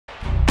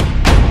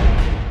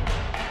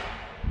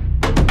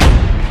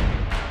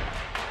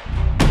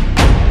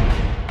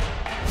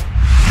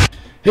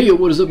Hey yo,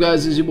 what is up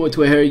guys, it's your boy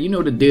Tway here. You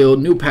know the deal,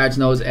 new patch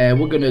notes, and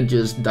we're gonna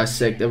just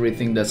dissect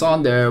everything that's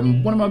on there.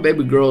 One of my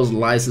baby girls,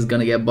 Laias, is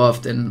gonna get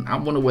buffed, and I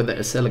wonder whether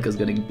Aselica is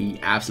gonna be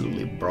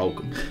absolutely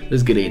broken.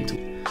 Let's get into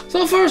it.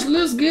 So first,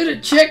 let's get a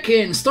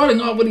check-in.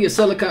 Starting off with the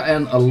Aselica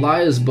and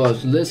Laias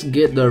buffs. Let's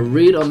get the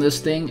read on this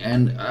thing,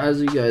 and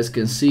as you guys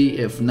can see,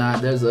 if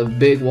not, there's a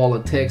big wall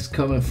of text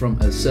coming from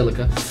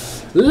Aselica.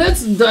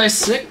 Let's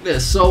dissect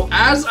this. So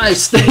as I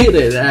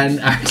stated and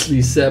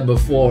actually said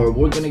before,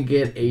 we're gonna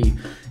get a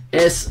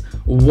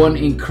S1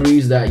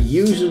 increase that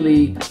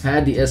usually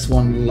had the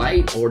S1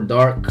 light or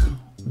dark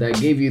that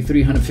gave you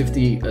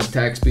 350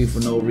 attack speed for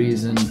no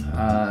reason,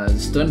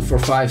 stun for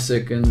 5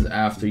 seconds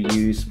after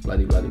use, blah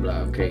blah blah.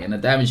 Okay, and a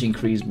damage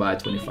increase by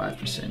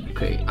 25%.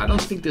 Okay, I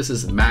don't think this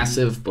is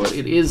massive, but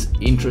it is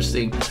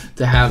interesting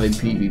to have in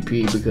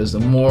PvP because the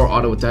more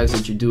auto attacks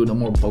that you do, the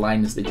more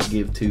blindness that you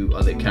give to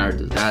other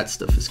characters. That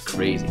stuff is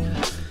crazy.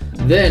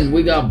 Then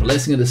we got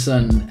Blessing of the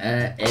Sun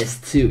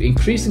S2,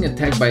 increasing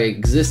attack by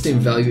existing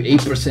value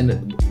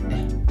 8%.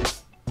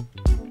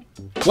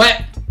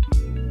 What?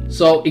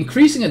 So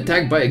increasing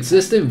attack by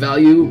existing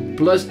value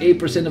plus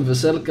 8% of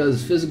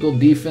Aselica's physical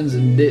defense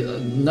and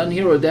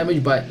non-hero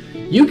damage by.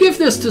 You give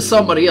this to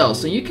somebody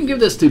else, and you can give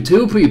this to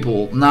 2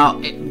 people. Now,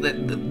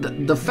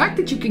 the fact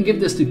that you can give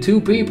this to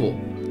 2 people,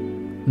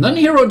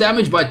 non-hero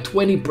damage by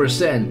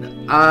 20%.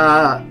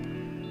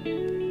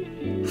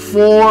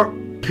 For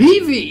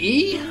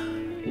PvE.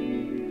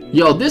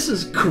 Yo, this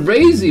is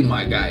crazy,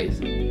 my guys.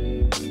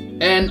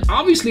 And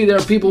obviously there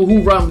are people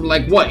who run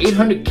like what,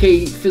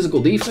 800k physical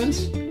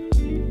defense,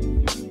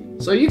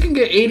 so you can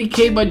get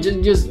 80k by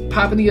just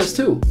popping the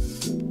S2.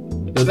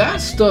 So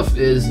that stuff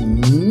is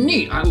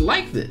neat. I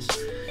like this.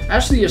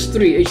 Actually,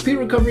 S3 HP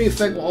recovery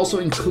effect will also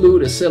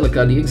include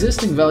Aselica. The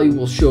existing value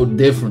will show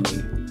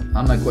differently.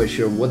 I'm not quite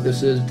sure what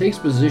this is. It takes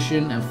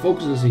position and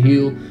focuses to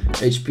heal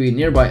HP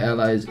nearby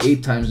allies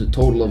 8 times the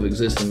total of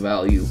existing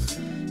value,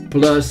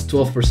 plus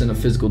 12% of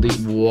physical D.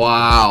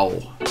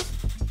 Wow.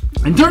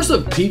 In terms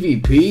of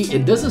PvP,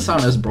 it doesn't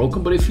sound as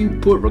broken, but if you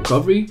put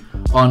recovery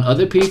on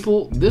other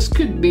people, this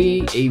could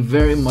be a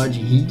very much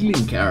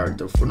healing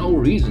character for no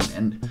reason.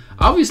 And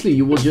obviously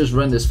you will just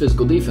run this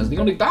physical defense. The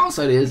only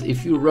downside is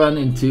if you run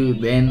into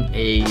then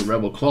a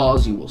Rebel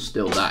Claws, you will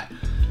still die.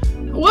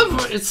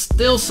 However, it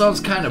still sounds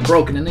kind of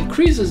broken and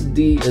increases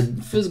the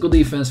physical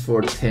defense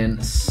for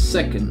 10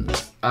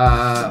 seconds.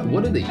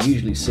 What do they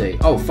usually say?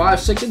 Oh, 5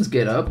 seconds,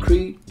 get an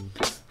upgrade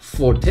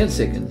for 10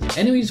 seconds.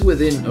 Enemies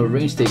within a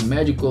range take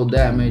magical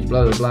damage,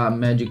 blah blah blah,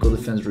 magical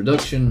defense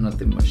reduction,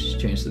 nothing much has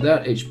changed to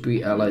that.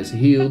 HP allies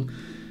healed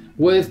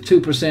with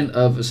 2%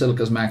 of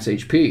Aselica's max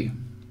HP.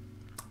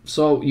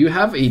 So you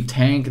have a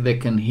tank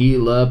that can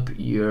heal up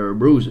your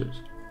bruisers.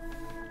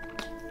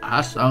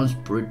 That sounds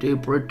pretty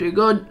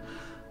good.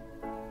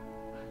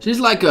 She's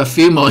like a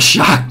female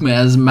Shockman,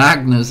 as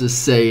Magnus is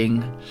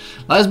saying.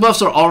 Laias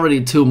buffs are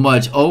already too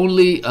much.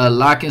 Only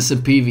lacking some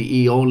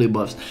PvE only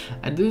buffs.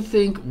 I do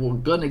think we're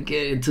gonna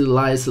get into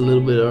Laias a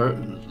little bit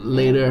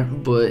later,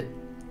 but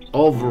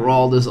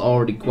overall this is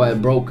already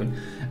quite broken.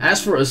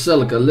 As for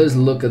Aselica, let's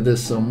look at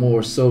this some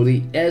more. So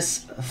the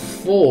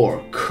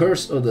S4,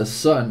 Curse of the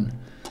Sun.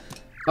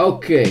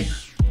 Okay,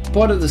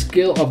 part of the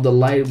skill of the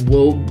light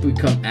will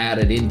become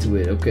added into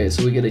it. Okay,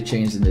 so we get a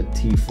change in the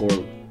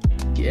T4.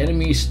 The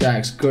enemy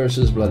stacks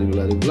curses, blah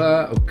blah blah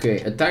blah. Okay,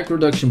 attack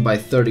reduction by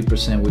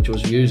 30%, which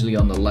was usually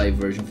on the light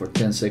version for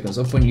 10 seconds.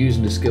 Upon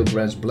using the skill,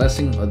 grants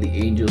Blessing of the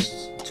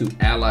Angels to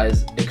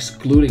allies,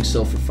 excluding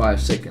self for 5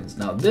 seconds.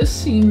 Now this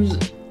seems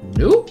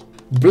new.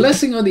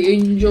 Blessing of the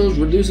Angels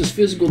reduces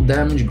physical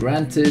damage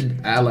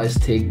granted allies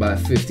take by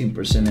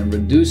 15% and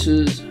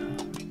reduces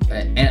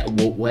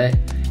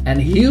and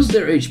heals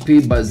their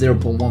HP by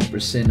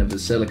 0.1% of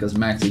Aselica's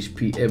max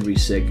HP every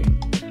second.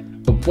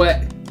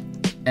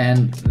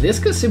 And this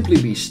could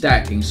simply be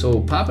stacking,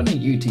 so popping a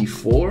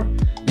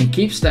UT4 and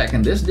keep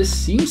stacking this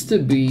seems to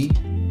be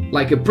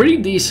like a pretty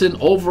decent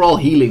overall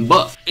healing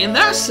buff. In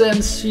that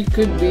sense, she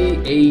could be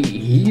a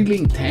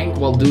healing tank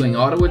while doing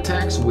auto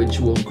attacks, which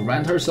will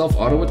grant herself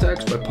auto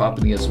attacks by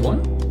popping the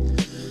S1.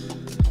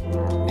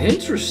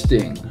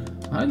 Interesting.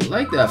 I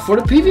like that. For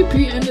the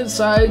PvP ended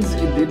sides,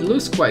 it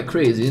looks quite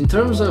crazy. In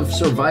terms of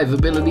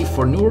survivability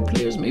for newer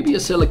players, maybe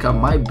Aselica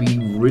might be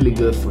really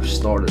good for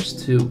starters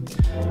too.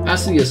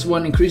 As the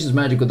S1 increases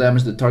magical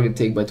damage the target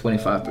take by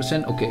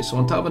 25%. Okay, so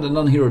on top of the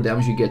non-hero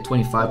damage, you get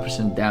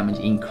 25% damage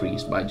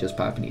increase by just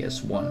popping the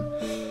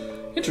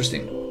S1.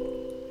 Interesting.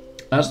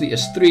 As the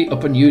S3,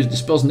 upon use,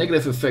 dispels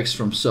negative effects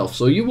from self.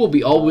 So you will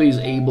be always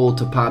able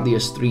to pop the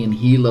S3 and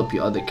heal up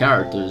your other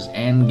characters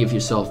and give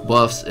yourself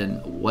buffs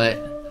and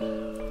what.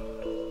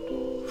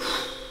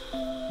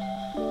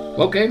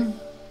 Okay,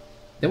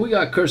 then we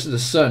got Curse of the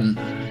Sun.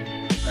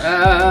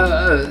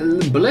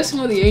 Blessing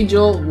of the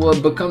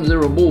Angel becomes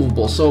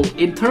irremovable. So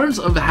in terms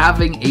of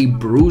having a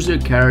bruiser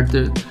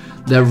character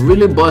that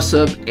really busts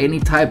up any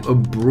type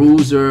of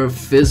bruiser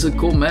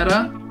physical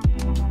meta,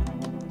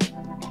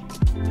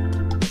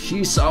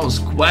 she sounds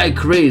quite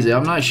crazy.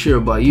 I'm not sure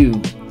about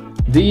you.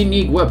 The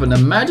unique weapon, the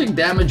magic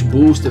damage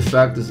boost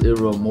effect is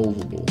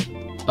irremovable.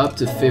 up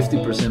to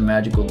 50%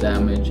 magical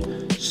damage,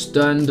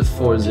 stunned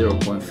for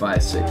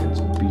 0.5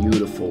 seconds.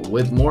 Beautiful.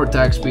 With more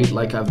attack speed,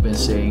 like I've been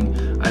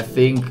saying, I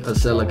think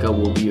Aselica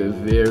will be a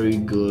very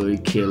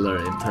good killer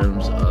in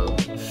terms of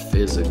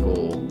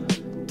physical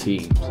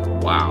teams.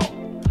 Wow.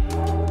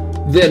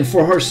 Then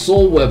for her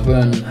soul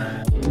weapon,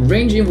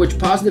 range in which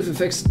positive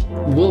effects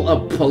will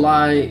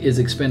apply is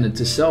expanded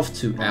to self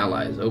to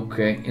allies.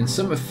 Okay, and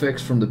some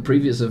effects from the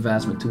previous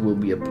advancement 2 will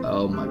be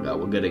oh my god,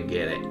 we're gonna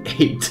get it.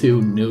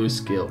 A2 new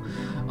skill.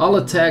 All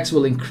attacks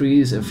will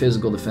increase in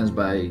physical defense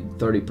by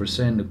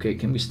 30%. Okay,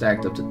 can be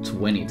stacked up to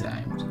 20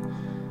 times.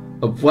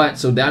 Of what?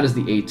 So that is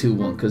the A2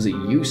 one, because it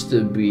used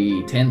to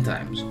be 10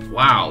 times.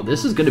 Wow,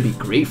 this is gonna be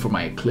great for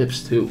my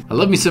Eclipse too. I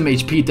love me some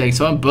HP tank,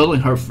 so I'm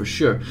building her for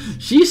sure.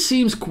 She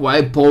seems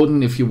quite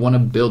potent if you want to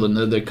build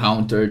another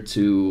counter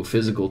to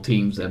physical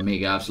teams that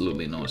make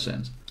absolutely no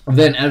sense.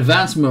 Then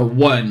advancement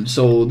 1,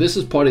 so this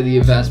is part of the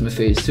advancement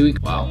phase 2.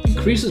 Wow,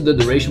 increases the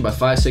duration by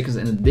 5 seconds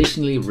and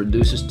additionally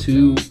reduces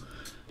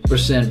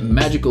 2%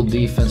 magical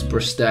defense per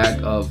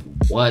stack of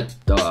what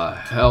the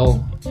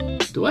hell?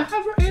 Do I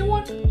have her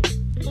A1?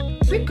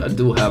 I think I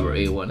do have her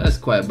A1. That's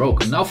quite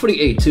broken. Now for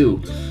the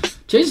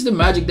A2. Change the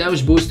magic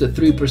damage boost to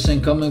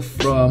 3% coming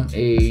from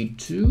a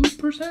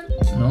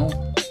 2%?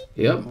 No.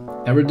 Yep.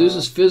 And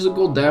reduces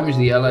physical damage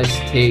the allies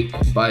take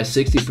by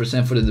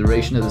 60% for the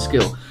duration of the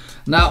skill.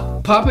 Now,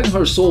 popping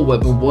her soul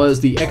weapon was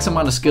the X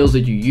amount of skills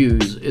that you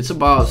use. It's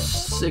about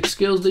 6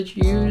 skills that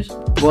you use,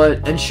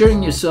 but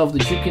ensuring yourself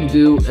that you can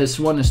do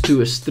S1,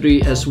 S2,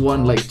 S3,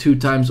 S1 like 2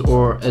 times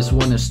or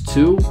S1,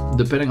 S2,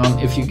 depending on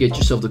if you get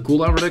yourself the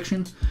cooldown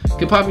reduction,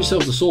 can pop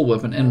yourself the soul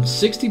weapon and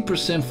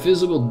 60%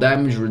 physical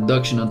damage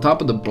reduction on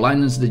top of the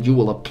blindness that you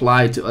will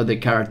apply to other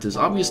characters.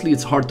 Obviously,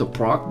 it's hard to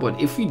proc, but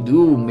if you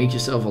do make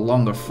yourself a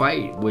longer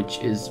fight, which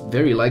is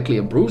very likely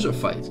a bruiser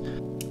fight,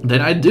 then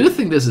I do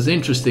think this is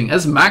interesting.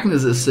 As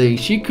Magnus is saying,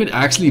 she could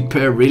actually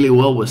pair really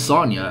well with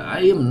Sonya. I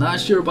am not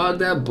sure about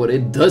that, but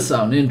it does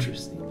sound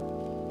interesting.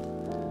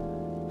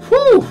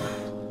 Whew!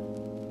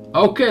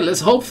 Okay, let's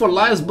hope for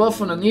Laias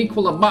buff on an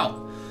equal amount.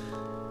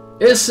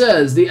 It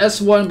says the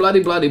S1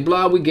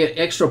 blah we get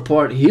extra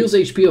part, heals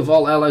HP of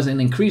all allies and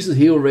increases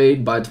heal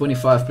rate by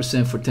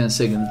 25% for 10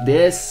 seconds.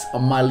 This,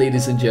 my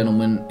ladies and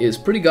gentlemen, is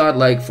pretty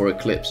godlike for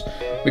Eclipse,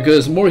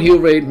 because more heal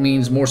rate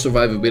means more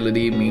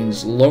survivability,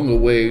 means longer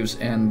waves,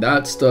 and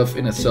that stuff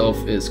in itself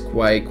is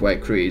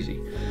quite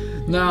crazy.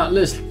 Now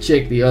let's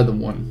check the other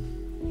one.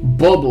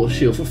 Bubble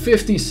shield. For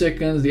 15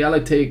 seconds the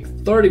ally take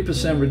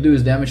 30%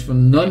 reduced damage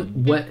from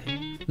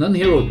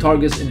non-hero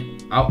targets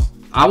and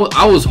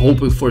I was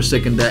hoping for a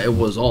second that it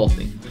was all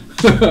things.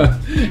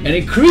 And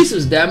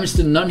increases damage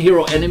to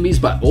non-hero enemies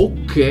by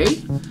okay.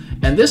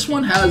 And this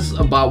one has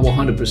about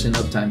 100%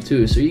 uptime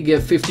too, so you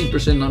get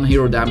 15%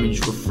 non-hero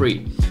damage for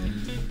free.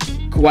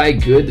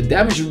 Quite good. The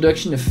damage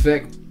reduction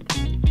effect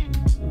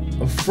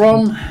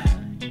from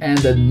and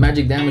the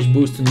magic damage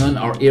boost to none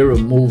are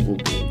irremovable.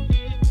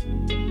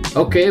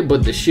 Okay,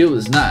 but the shield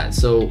is not.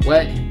 So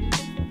what?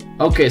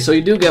 Okay, so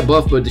you do get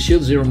buff, but the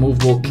shield is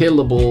irremovable,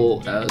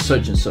 killable,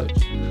 such and such.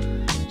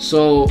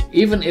 So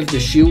even if the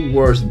shield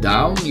wears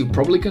down, you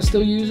probably can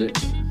still use it.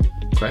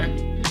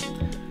 Okay.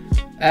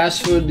 As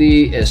for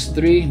the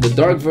S3, the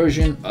dark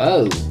version,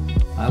 oh,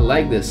 I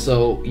like this.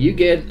 So you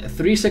get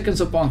 3 seconds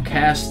upon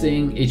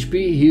casting,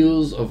 HP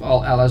heals of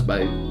all allies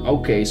by,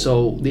 okay,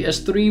 so the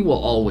S3 will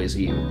always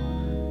heal,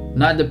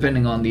 not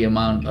depending on the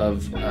amount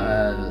of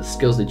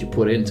skills that you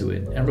put into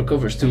it, and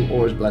recovers 2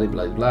 ores,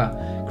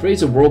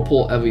 creates a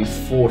whirlpool every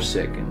 4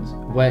 seconds.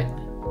 Wait.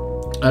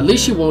 At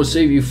least she won't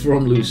save you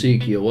from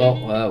Lucikia.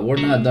 Well, we're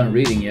not done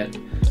reading yet.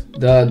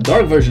 The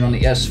dark version on the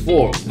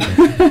S4.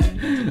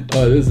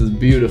 Oh, this is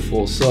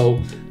beautiful.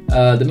 So,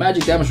 the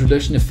magic damage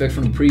reduction effect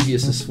from the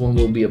previous S1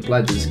 will be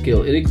applied to the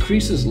skill. It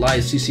increases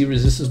Laias CC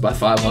resistance by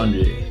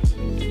 500.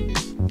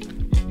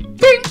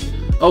 Bing!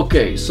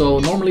 Okay, so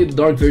normally the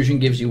dark version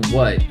gives you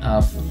what?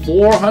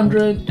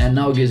 400, and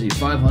now it gives you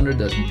 500.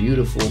 That's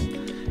beautiful.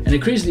 And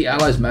increase the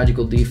allies'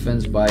 magical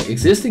defense by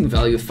existing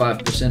value of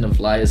 5% of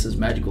Laias'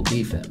 magical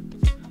defense.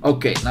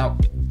 Okay, now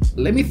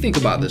let me think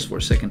about this for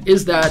a second.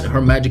 Is that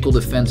her magical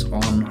defense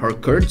on her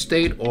current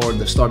state or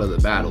the start of the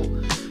battle?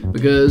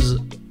 Because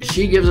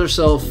she gives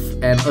herself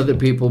and other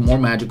people more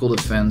magical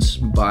defense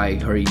by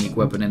her unique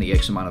weapon and the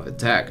X amount of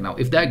attack. Now,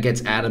 if that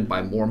gets added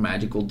by more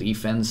magical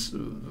defense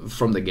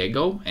from the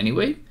get-go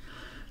anyway,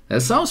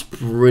 that sounds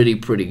pretty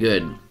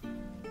good.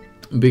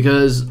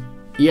 Because,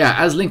 yeah,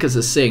 as Linkus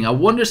is saying, I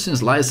wonder,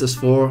 since Laias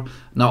S4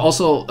 now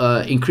also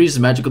increases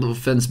magical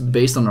defense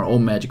based on her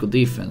own magical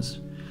defense.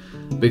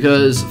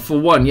 Because for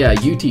one, yeah,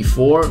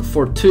 UT4,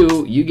 for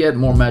 2, you get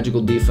more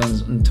magical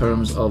defense in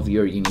terms of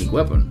your unique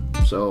weapon.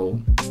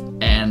 So,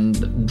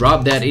 and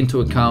drop that into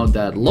account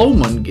that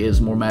Lomon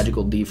gives more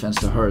magical defense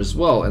to her as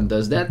well, and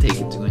does that take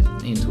it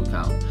into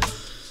account?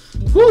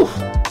 Whew,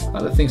 a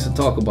lot of things to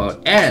talk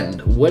about. And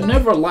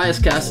whenever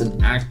Laias casts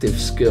an active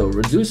skill,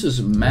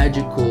 reduces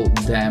magical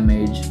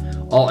damage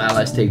all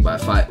allies take by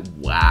 5.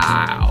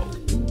 Wow.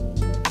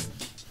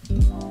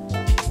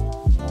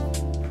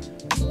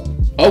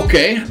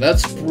 Okay,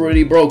 that's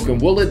pretty broken.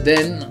 Will it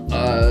then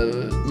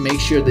make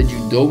sure that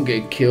you don't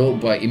get killed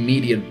by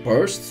immediate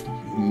bursts?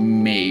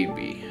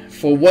 Maybe.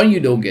 For one, you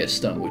don't get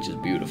stunned, which is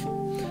beautiful.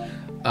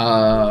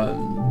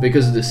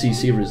 Because of the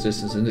CC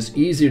resistance, and it's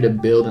easier to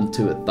build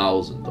into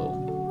 1000 though.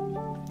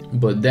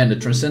 But then the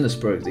Transcendence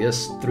perk, the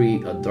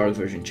S3 dark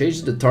version,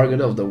 changes the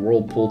target of the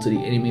whirlpool to the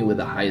enemy with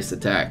the highest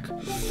attack.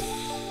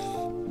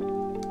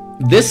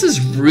 This is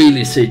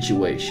really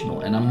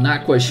situational, and I'm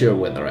not quite sure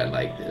whether I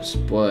like this,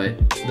 but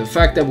the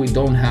fact that we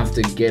don't have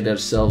to get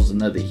ourselves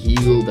another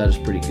heal, that is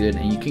pretty good.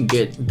 And you can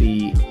get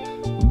the,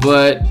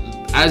 but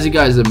as you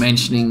guys are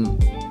mentioning,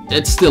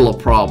 it's still a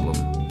problem.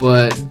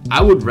 But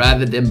I would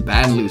rather them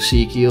ban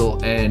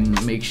Lucikiel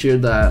and make sure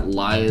that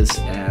Laias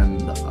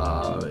and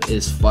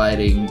is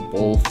fighting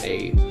both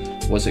a,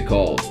 what's it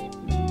called,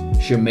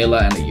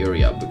 Shamila and a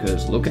Uriah,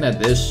 because looking at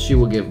this, she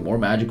will give more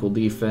magical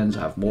defense,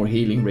 have more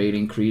healing rate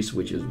increase,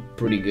 which is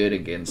pretty good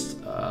against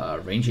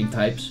ranging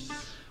types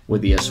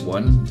with the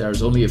S1.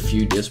 There's only a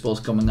few dispels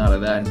coming out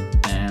of that,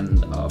 and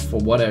for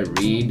what I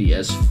read, the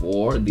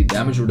S4, the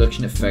damage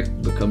reduction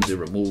effect becomes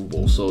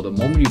irremovable. So the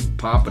moment you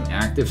pop an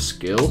active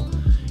skill,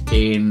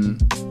 in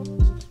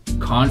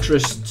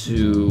contrast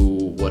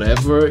to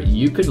whatever,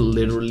 you could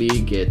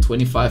literally get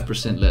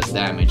 25% less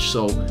damage.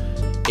 So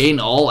in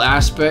all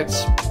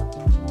aspects,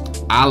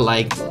 I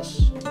like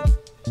this,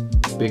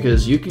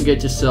 because you can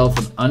get yourself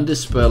an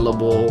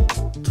undispellable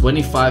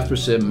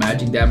 25%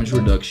 magic damage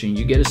reduction.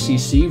 You get a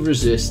CC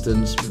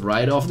resistance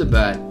right off the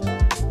bat.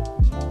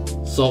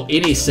 So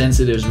in a sense,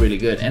 it is really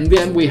good. And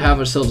then we have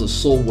ourselves a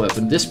soul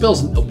weapon. This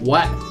spells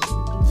what?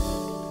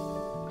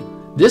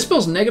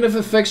 Dispels negative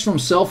effects from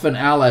self and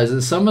allies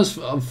and summons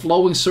a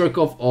flowing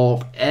circle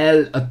of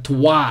El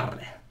Atoir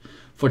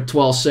for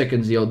 12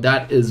 seconds. Yo,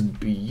 that is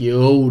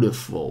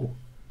beautiful.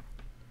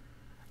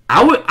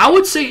 I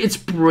would say it's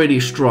pretty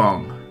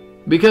strong,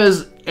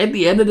 because at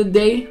the end of the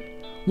day,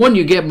 when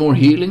you get more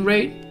healing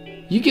rate,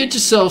 you get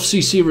yourself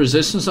CC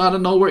resistance out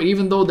of nowhere,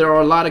 even though there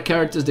are a lot of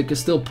characters that can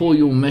still pull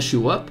you and mess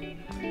you up.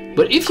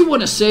 But if you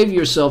want to save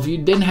yourself,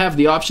 you then have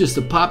the options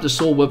to pop the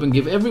soul weapon,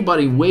 give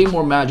everybody way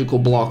more magical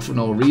block for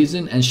no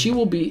reason, and she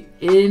will be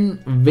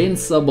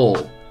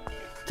invincible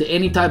to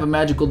any type of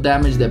magical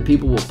damage that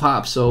people will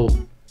pop. So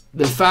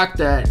the fact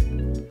that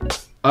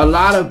a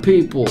lot of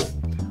people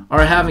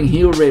are having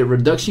heal rate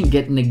reduction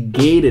get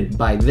negated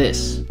by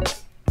this,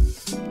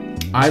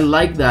 I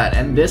like that,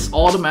 and this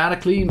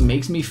automatically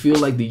makes me feel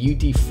like the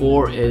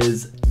UT4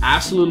 is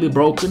absolutely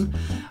broken.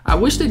 I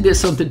wish they did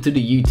something to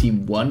the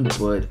UT1,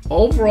 but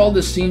overall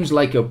this seems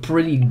like a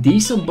pretty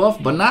decent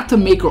buff, but not to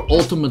make her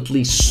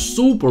ultimately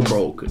super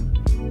broken.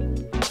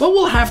 But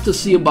we'll have to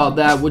see about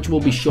that, which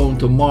will be shown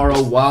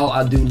tomorrow while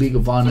I do League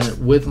of Honor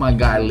with my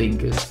guy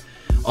Linkus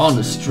on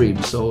the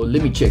stream. So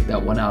let me check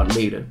that one out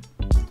later.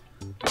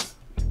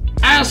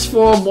 As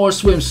for more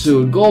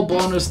swimsuit, gold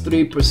bonus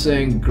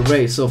 3%,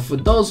 great. So for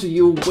those of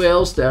you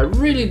whales that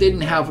really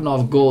didn't have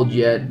enough gold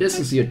yet, this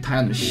is your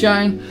time to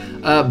shine.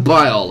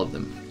 Buy all of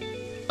them.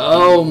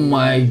 Oh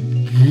my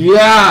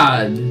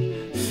god!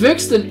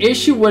 Fixed an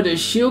issue where the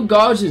shield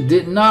gauges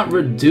did not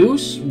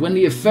reduce when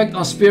the effect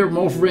on Spirit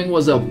Morph Ring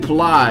was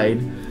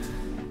applied.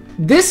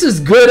 This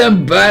is good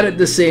and bad at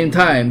the same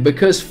time,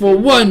 because for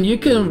one, you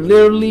can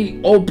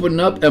literally open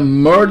up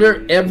and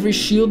murder every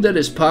shield that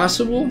is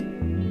possible,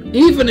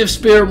 even if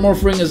Spirit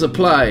Morph Ring is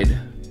applied.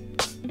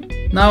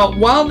 Now,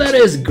 while that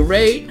is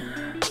great,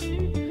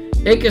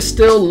 it can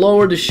still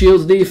lower the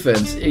shield's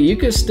defense. You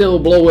can still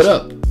blow it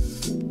up.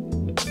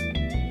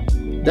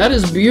 That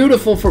is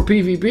beautiful for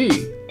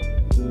PvP.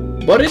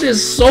 But it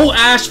is so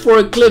ash for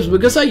Eclipse,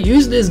 because I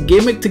use this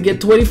gimmick to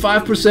get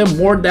 25%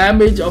 more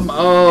damage.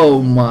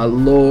 Oh my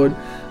lord.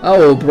 I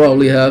will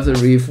probably have to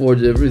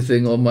reforge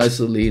everything on my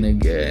Celine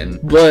again.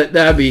 But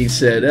that being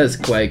said, that's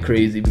quite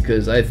crazy,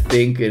 because I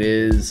think it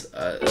is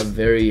a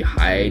very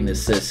high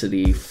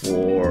necessity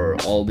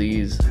for all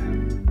these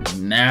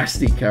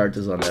nasty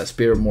characters on that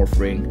Spirit Morph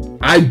Ring.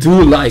 I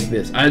do like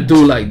this. I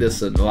do like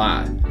this a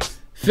lot.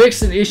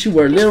 Fixed an issue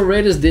where little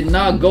raiders did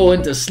not go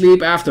into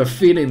sleep after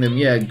feeding them.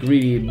 Yeah,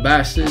 greedy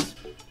bastards.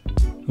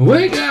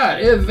 We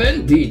got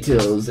event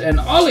details, and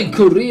all in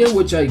Korean,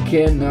 which I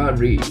cannot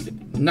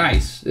read.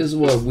 Nice. This is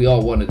what we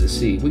all wanted to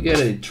see. We get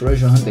a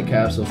treasure hunter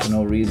capsule for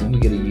no reason. We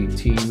get a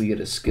UT. We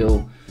get a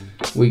skill.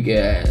 We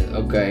get,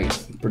 okay,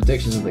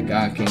 protections of the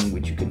God King,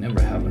 which you can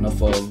never have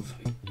enough of.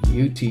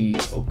 UT,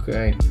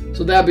 okay.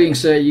 So that being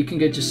said, you can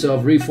get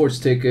yourself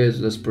reforged tickets.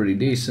 That's pretty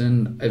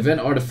decent. Event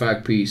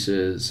artifact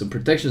pieces, some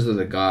protections of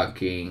the God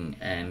King,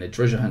 and a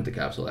treasure hunter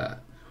capsule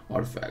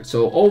artifact.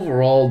 So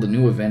overall, the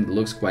new event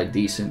looks quite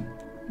decent.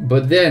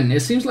 But then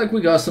it seems like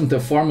we got something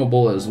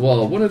farmable as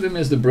well. One of them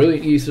is the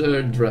Brilliant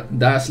Ether,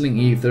 Dazzling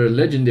Ether,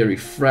 Legendary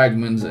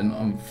Fragments, and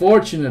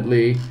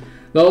unfortunately,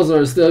 those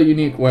are still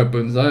unique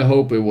weapons. I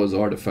hope it was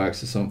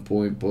artifacts at some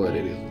point, but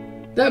it isn't.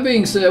 That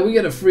being said, we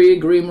get a free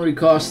Greenery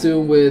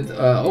costume with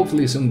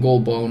hopefully some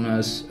gold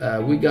bonus.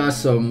 We got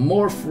some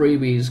more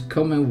freebies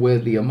coming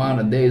with the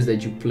amount of days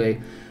that you play.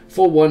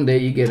 For 1 day,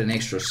 you get an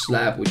extra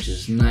slap, which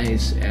is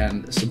nice,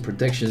 and some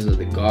protections of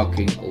the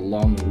gawking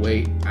along the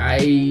way.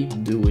 I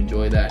do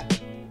enjoy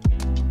that.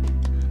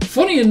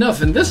 Funny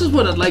enough, and this is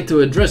what I'd like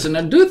to address, and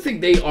I do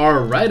think they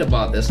are right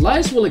about this,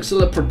 Laias will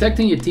excel at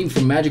protecting your team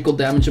from magical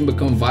damage and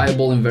become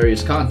viable in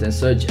various contents,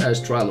 such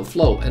as Trial of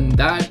Flow. And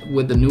that,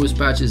 with the newest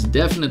patch, is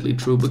definitely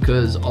true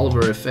because all of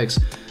her effects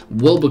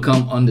will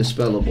become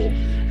undispellable.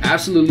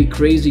 Absolutely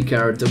crazy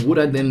character. Would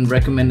I then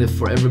recommend it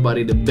for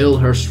everybody to build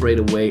her straight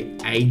away?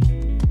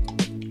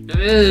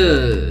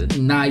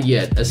 Not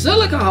yet.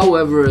 Aselica,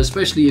 however,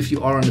 especially if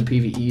you are on the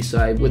PvE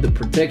side, with the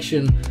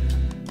protection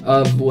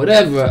of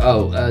whatever,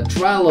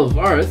 Trial of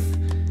Earth,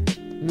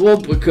 will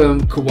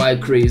become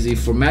quite crazy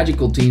for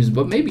magical teams,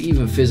 but maybe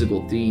even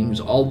physical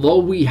teams, although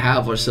we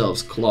have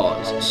ourselves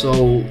claws.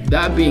 So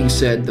that being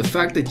said, the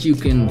fact that you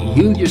can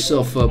heal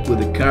yourself up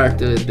with a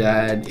character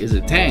that is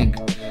a tank,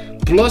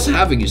 plus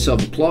having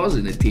yourself claws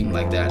in a team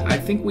like that, I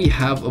think we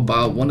have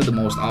about one of the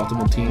most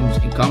optimal teams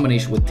in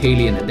combination with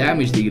Talia, the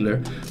damage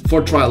dealer,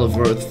 for Trial of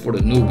Earth for the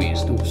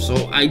newbies too.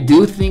 So I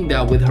do think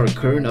that with her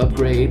current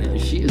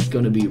upgrade, she is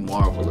going to be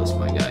marvelous,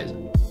 my guys.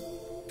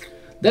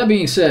 That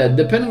being said,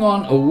 depending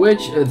on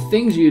which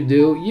things you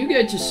do, you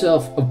get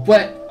yourself a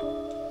wet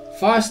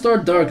 5-star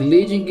Dark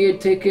Legion gear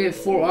ticket,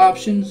 4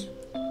 options.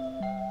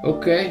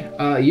 Okay,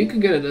 you can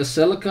get a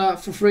Aselica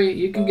for free.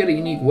 You can get a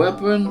unique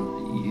weapon.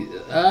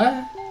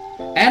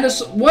 And a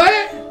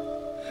what?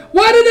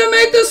 Why did I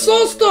make the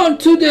Soulstone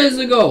 2 days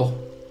ago?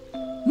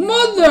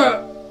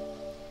 Mother!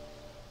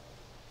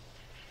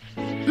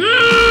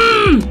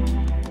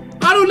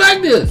 I don't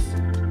like this.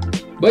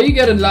 But you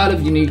get a lot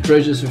of unique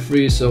treasures for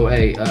free. So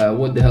hey,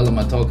 what the hell am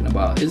I talking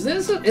about? Is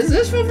this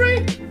for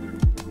free?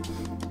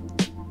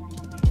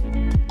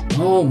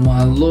 Oh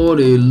my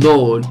lordy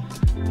lord!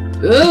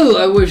 Oh,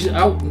 I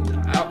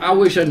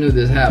wish I knew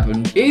this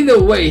happened.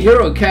 Either way,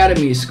 Hero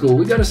Academy School,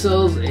 we got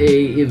ourselves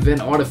a event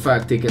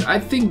artifact ticket. I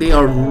think they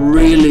are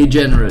really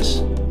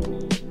generous.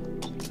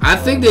 I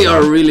think they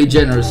are really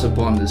generous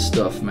upon this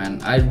stuff,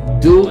 man. I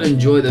do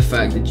enjoy the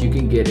fact that you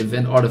can get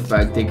event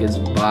artifact tickets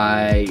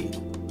by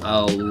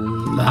a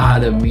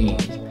lot of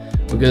means,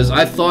 because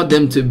I thought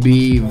them to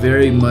be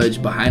very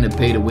much behind a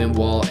pay-to-win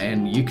wall,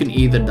 and you can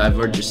either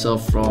divert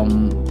yourself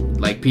from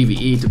like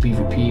PvE to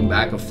PvP,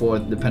 back and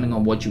forth, depending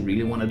on what you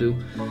really want to do.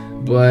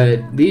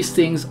 But these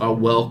things are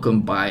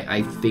welcomed by,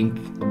 I think,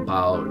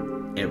 about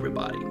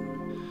everybody.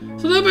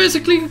 So that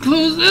basically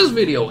concludes this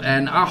video,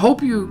 and I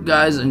hope you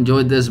guys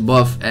enjoyed this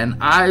buff, and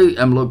I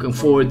am looking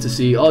forward to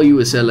see all you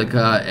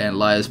Aselica and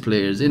Laias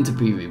players into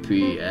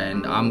PvP,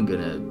 and I'm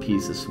gonna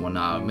piece this one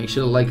out. Make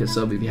sure to like and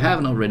sub if you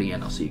haven't already,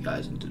 and I'll see you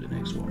guys into the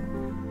next one.